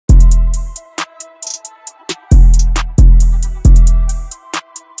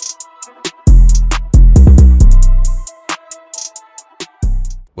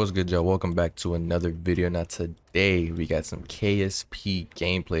What's good, y'all? Welcome back to another video. Now today we got some KSP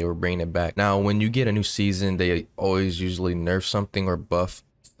gameplay. We're bringing it back. Now when you get a new season, they always usually nerf something or buff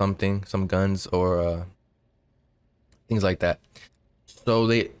something, some guns or things like that. So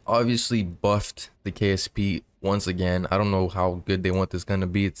they obviously buffed the KSP once again. I don't know how good they want this gun to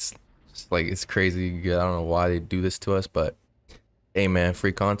be. It's like, it's crazy. I don't know why they do this to us, but hey man,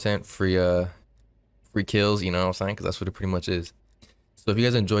 free content, free kills, you know what I'm saying? Because that's what it pretty much is. So if you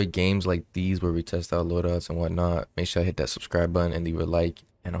guys enjoy games like these where we test out loadouts and whatnot, make sure I hit that subscribe button and leave a like.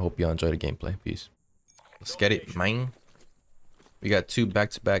 And I hope y'all enjoy the gameplay. Peace. Let's get it, man. We got two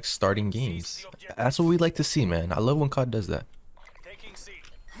back-to-back starting games. That's what we like to see, man. I love when COD does that.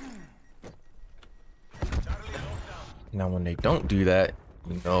 Now when they don't do that,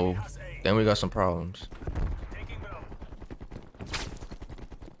 you know, then we got some problems.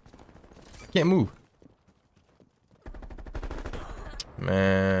 Can't move.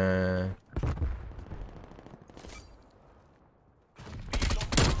 Man.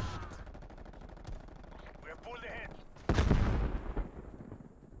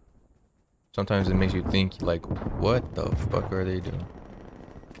 Sometimes it makes you think, like, what the fuck are they doing?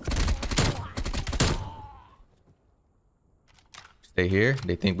 Stay here.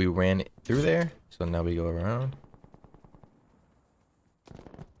 They think we ran through there, so now we go around.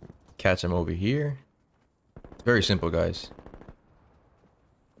 Catch them over here. It's very simple, guys.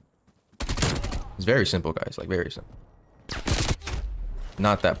 It's very simple, guys. Like, very simple.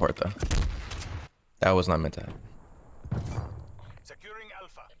 Not that part, though. That was not meant to happen. Securing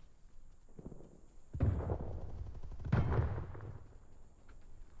Alpha.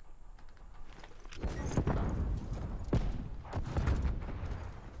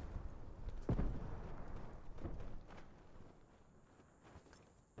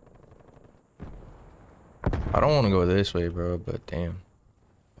 I don't want to go this way, bro, but damn.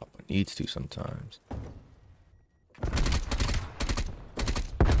 Papa needs to sometimes.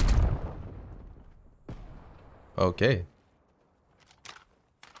 Okay.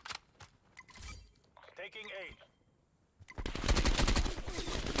 Taking A.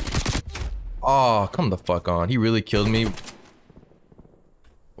 Oh, come the fuck on. He really killed me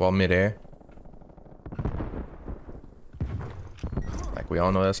while midair. Like, we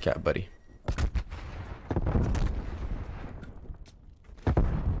all know that's cat, buddy.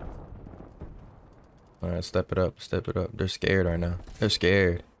 Alright, step it up, step it up. They're scared right now. They're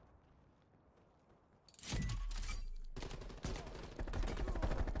scared.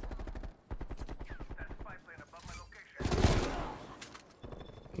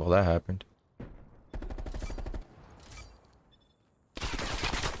 Well, that happened.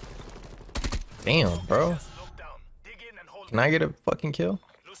 Damn, bro. Can I get a fucking kill?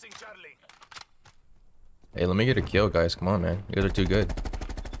 Hey, let me get a kill, guys. Come on, man. You guys are too good.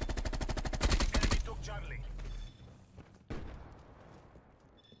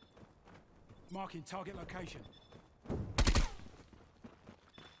 Marking target location.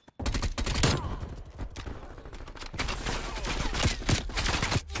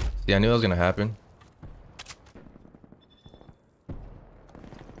 See, I knew that was gonna happen.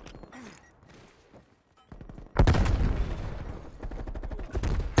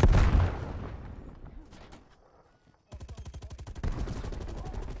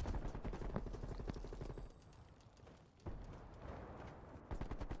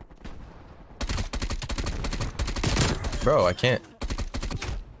 Bro, I can't.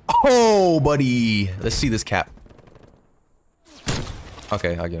 Oh, buddy. Let's see this cap.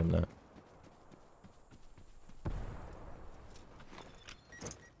 Okay, I'll give him that.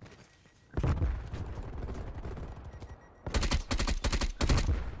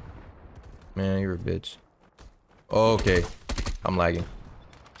 Man, you're a bitch. Okay. I'm lagging.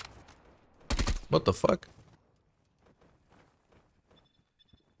 What the fuck?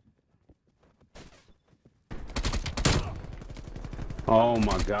 Oh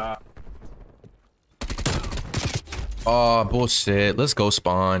my god. Oh, bullshit. Let's go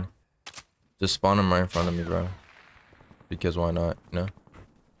spawn. Just spawn him right in front of me, bro. Because why not? No.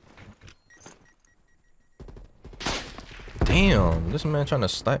 Damn, this man trying to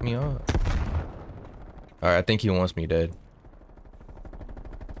snipe me up. Alright, I think he wants me dead.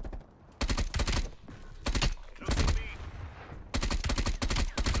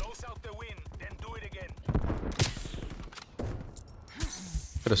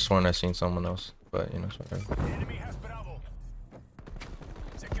 Could have sworn I seen someone else, but you know, sorry. Enemy has Bravo.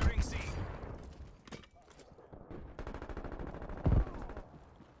 Securing C.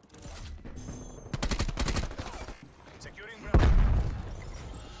 Securing Bravo.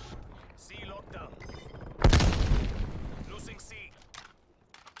 C lockdown. Losing C.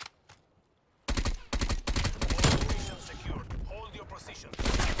 position.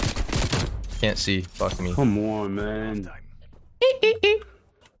 Can't see. Fuck me. Come on, man. Time.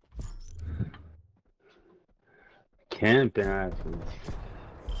 Camping asses.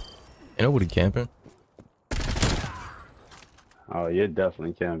 Ain't nobody camping. Oh, you're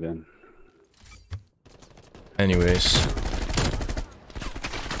definitely camping. Anyways, I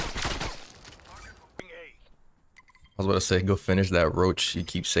was about to say, go finish that roach you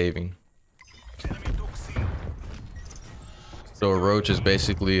keep saving. Enemy took C. So a roach is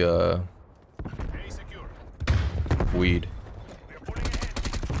basically A secure. weed. We are pulling ahead.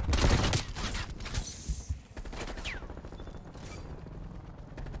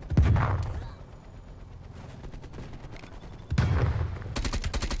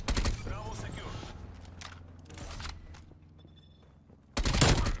 Bravo secure.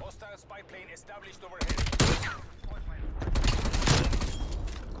 Hostile spy plane established overhead.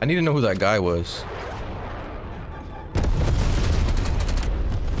 I need to know who that guy was.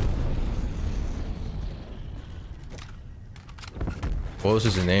 What was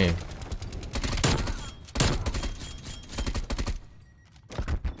his name?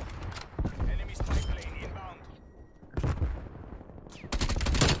 Enemy spy plane inbound.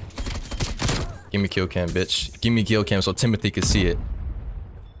 Give me kill cam, bitch. Give me kill cam so Timothy can see it.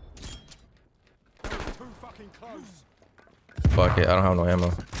 Too fucking close. Fuck it, I don't have no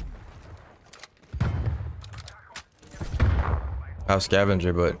ammo. I have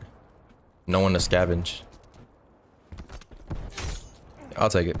scavenger, but no one to scavenge. I'll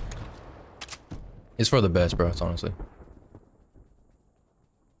take it. It's for the best, bro. It's honestly.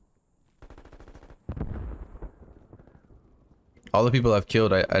 All the people I've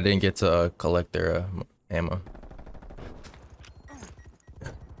killed, I didn't get to collect their ammo.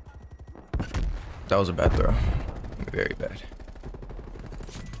 That was a bad throw. Very bad.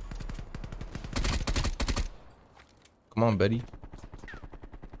 Come on, Betty.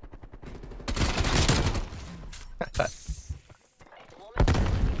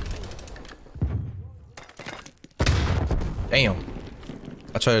 Damn.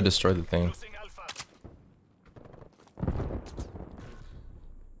 I tried to destroy the thing. Losing Alpha.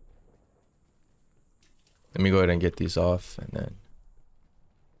 Let me go ahead and get these off and then.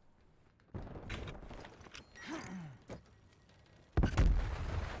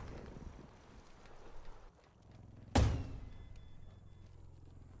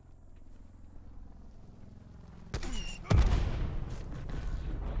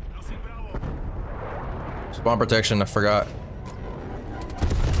 Losing Bravo. Spawn protection, I forgot.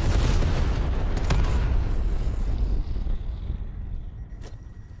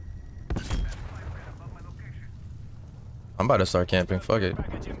 I'm about to start camping, fuck it.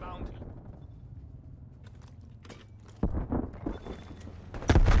 Package inbound.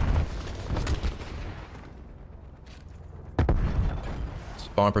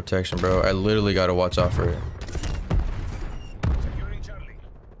 Spawn protection, bro. I literally gotta watch out for it. Securing Charlie.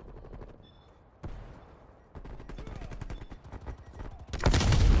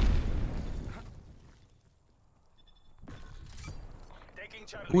 Taking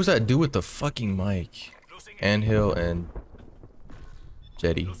Charlie. Who's that dude with the fucking mic? Losing Anthill and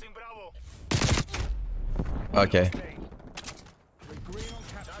Jetty. Losing Bravo. Okay. Stay.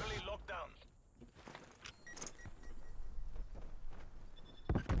 Charlie locked down.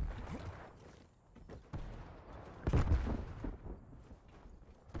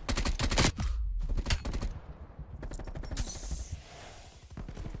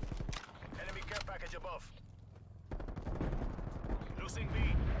 Enemy care package above. Losing B.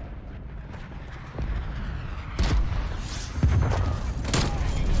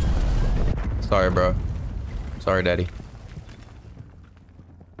 Sorry, bro. Sorry, daddy.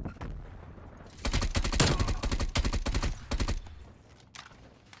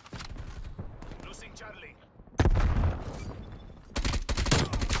 Losing Charlie.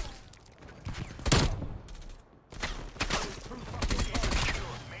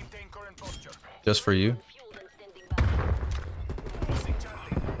 Maintain current posture. Just for you. Losing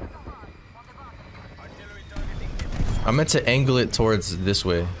Charlie. Artillery targeting. I meant to angle it towards this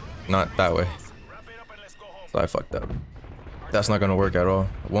way, not that way. Wrap it up and let's go home. So I fucked up. That's not gonna work at all.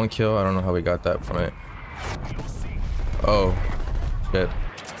 One kill, I don't know how we got that from it. Oh, shit.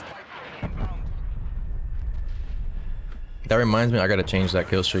 That reminds me, I gotta change that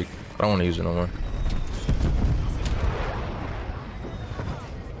kill streak. I don't want to use it no more.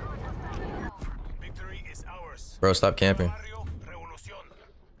 Victory is ours. Bro, stop camping. Barrio, revolución.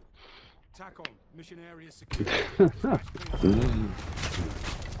 Attack on. Mission area secure.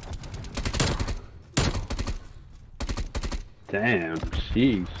 Damn,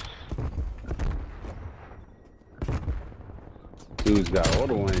 jeez. Dude's got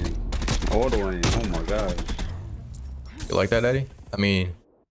auto aim. Auto aim. Oh my gosh. You like that, Eddie? I mean,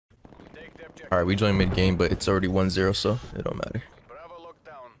 Take the objective. alright, we joined mid game, but it's already 1-0, so it don't matter. Bravo locked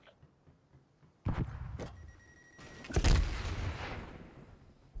down.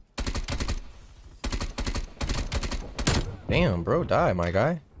 Damn, bro, die, my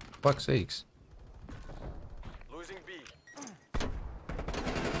guy. Fuck's sakes. Losing B.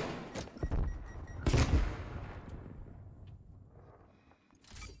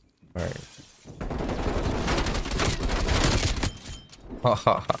 Alright. Ha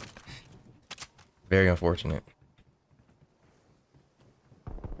ha ha. Very unfortunate.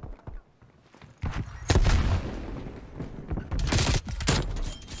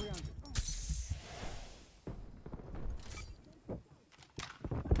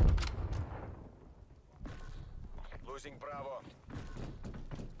 Losing Bravo.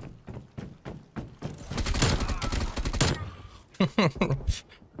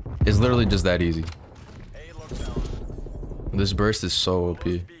 It's literally just that easy. A locked down. This burst is so OP.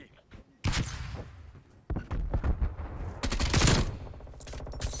 B.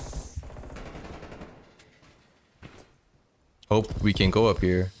 Hope we can go up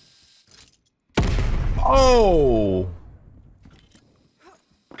here. Oh!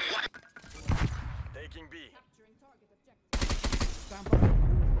 Taking B. Stand by.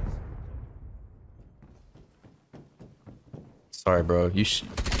 Sorry, bro. You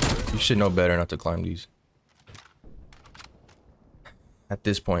should know better not to climb these. At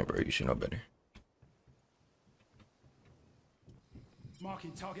this point, bro, you should know better.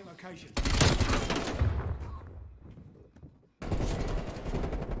 Marking target location.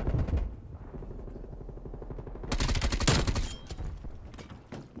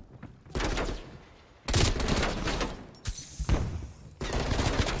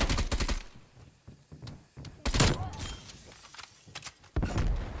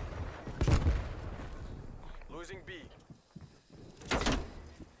 Losing B.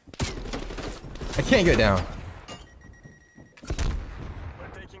 I can't get down. We're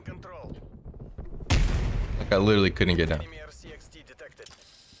taking control. Like I literally couldn't get down. Enemy RCXD detected.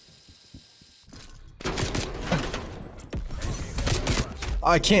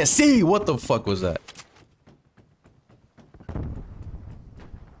 I can't see. What the fuck was that?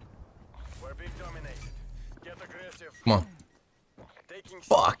 We're being dominated. Get aggressive. Come on. Taking C.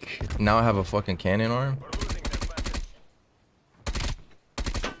 Fuck. Now I have a fucking cannon arm. We're losing the advantage.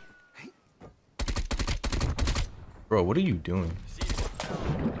 Bro, what are you doing? C locked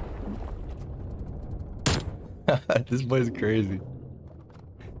down. This boy's crazy.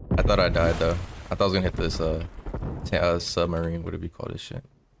 I thought I died though. I thought I was gonna hit this submarine. What do we call this shit?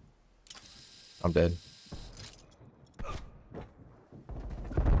 I'm dead.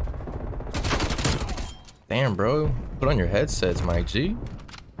 Damn, bro. Put on your headsets, Mike G.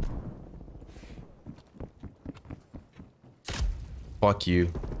 Fuck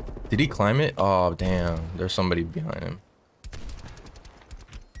you. Did he climb it? Oh, damn. There's somebody behind him.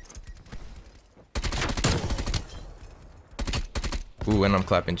 Ooh, and I'm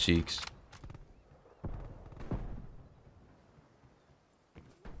clapping cheeks.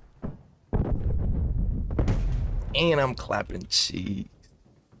 And I'm clapping cheeks.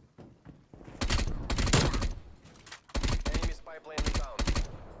 Enemy spy plane down.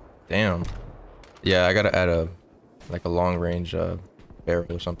 Damn. Yeah, I gotta add a long range barrel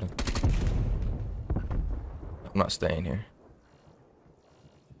or something. I'm not staying here.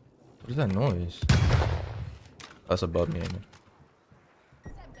 What is that noise? That's above me, ain't it?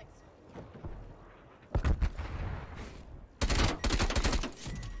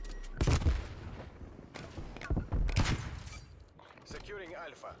 Securing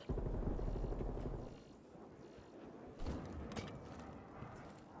Alpha.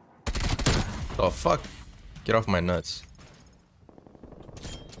 Oh fuck. Get off my nuts.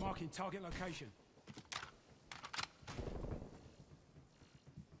 Marking target location.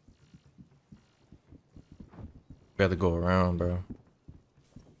 We have to go around, bro.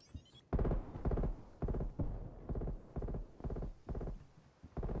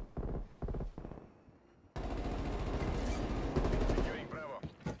 Securing Bravo.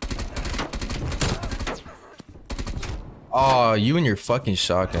 Oh, you and your fucking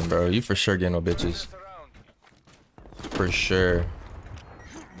shotgun, bro. You for sure get no bitches. Press around. For sure.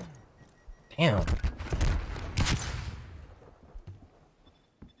 Damn.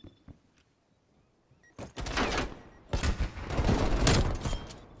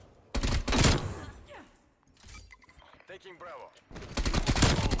 Taking Bravo.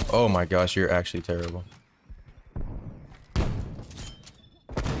 Oh my gosh, you're actually terrible.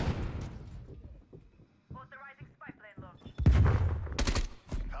 Authorizing spy plane launch.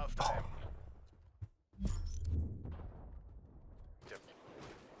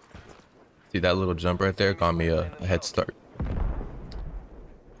 See that little jump right there got me a head start.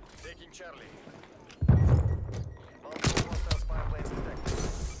 Taking Charlie. Multiple hostile spy planes detected.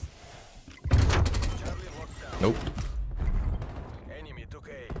 Charlie locked down. Nope. Enemy took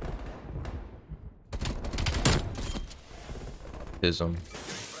A. Ism.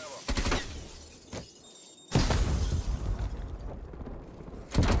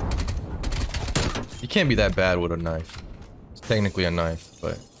 You can't be that bad with a knife. It's technically a knife,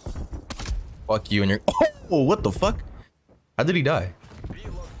 but fuck you and your. Oh, what the fuck? How did he die? B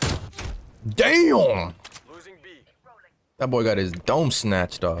locked down. Damn! Losing B. That boy got his dome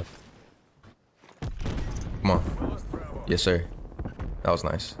snatched off. Come on. We lost Bravo. Yes, sir. That was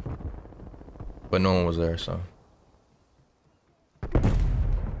nice. But no one was there, so.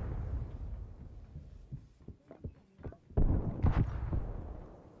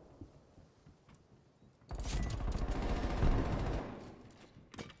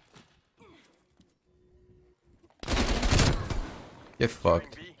 Get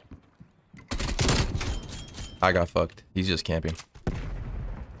fucked. B. I got fucked. He's just camping.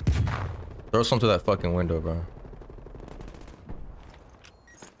 Throw some to that fucking window, bro.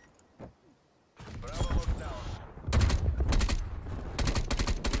 Bravo locked down.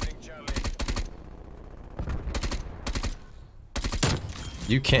 Losing Charlie.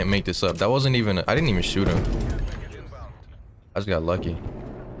 You can't make this up. That wasn't even. I didn't even shoot him. Package inbound. I just got lucky.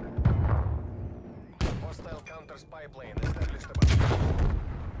 Hostile counter spy plane established above.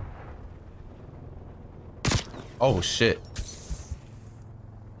 Oh shit.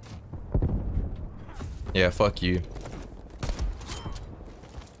 Yeah, fuck you.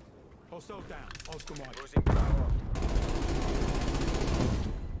 Hostile down. Oscar Mike. Losing Bravo.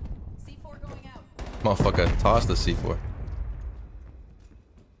 C4 going out. Motherfucker, toss the C4.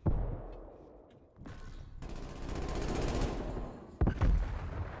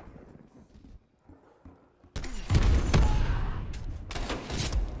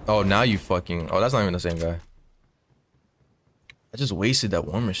 Oh, now you fucking. Oh, that's not even the same guy. I just wasted that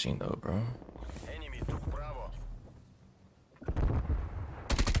war machine though, bro. Enemy took Bravo.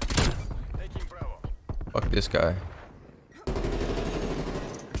 Taking Bravo. Fuck this guy.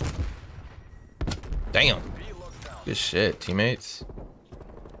 Damn. B locked down. Good shit, teammates.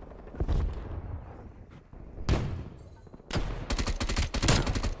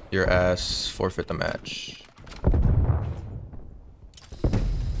 Your ass forfeit the match.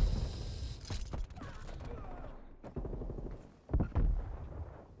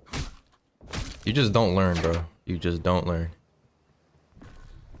 You just don't learn, bro. You just don't learn.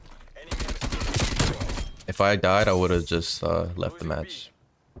 Enemy RC. If I died, I would have just left the match.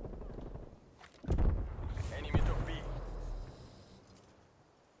 Enemy took B.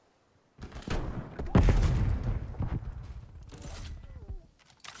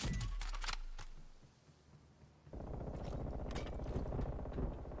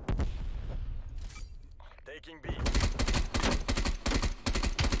 Taking B.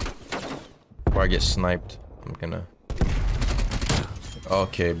 Before I get sniped, I'm gonna.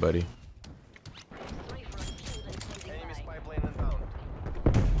 Okay, buddy. Enemy spy plane inbound.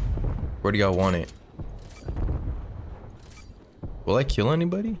 Where do y'all want it? Will I kill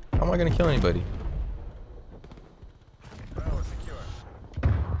anybody? How am I gonna kill anybody? Bravo secure.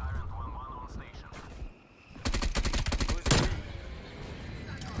 Tyrant 1-1 on station. Losing B.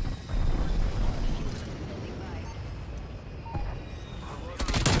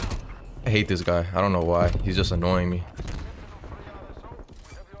 I hate this guy. I don't know why. He's just annoying me.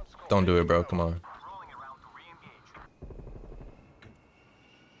 Don't do it, bro. Come on. Rolling around to re-engage.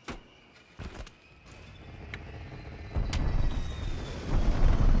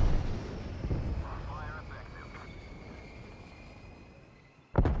 Fire effective.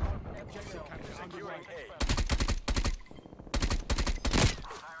 Securing A.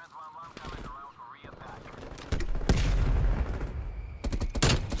 Tyrant 1-1 coming around for re-attack.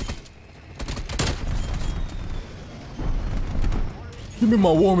 Give me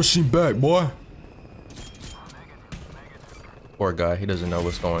my war machine back, boy. Poor guy. He doesn't know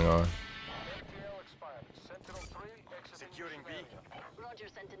what's going on. MTL expired. Sentinel 3 exiting. Securing B. Roger,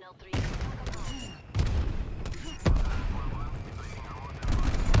 Sentinel 3.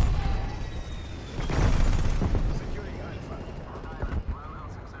 Securing Alpha.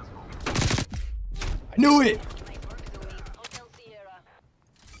 I knew it. Hotel Sierra.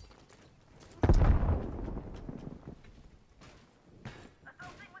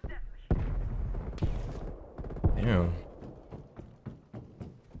 Damn.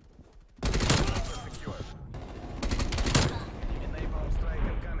 Secured. Enable strike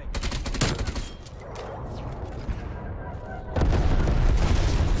incoming.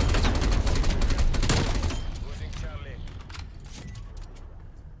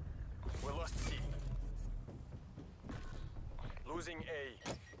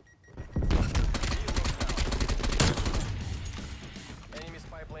 Enemy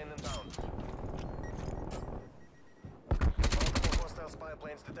spy plane inbound. Multiple hostile spy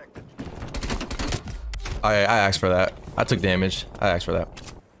planes detected. I asked for that. I took damage. I asked for that.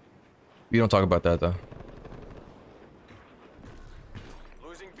 We don't talk about that though.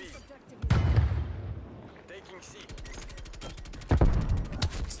 Losing B. Taking C.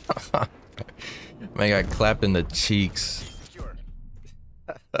 Man got clapped in the cheeks. Secure.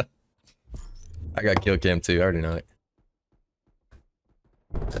 I got kill cam too. I already know it.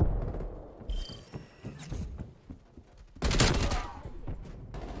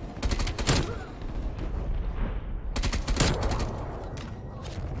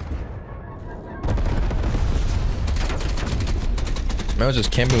 Man, I was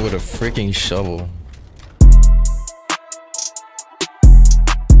just camping with a freaking shovel.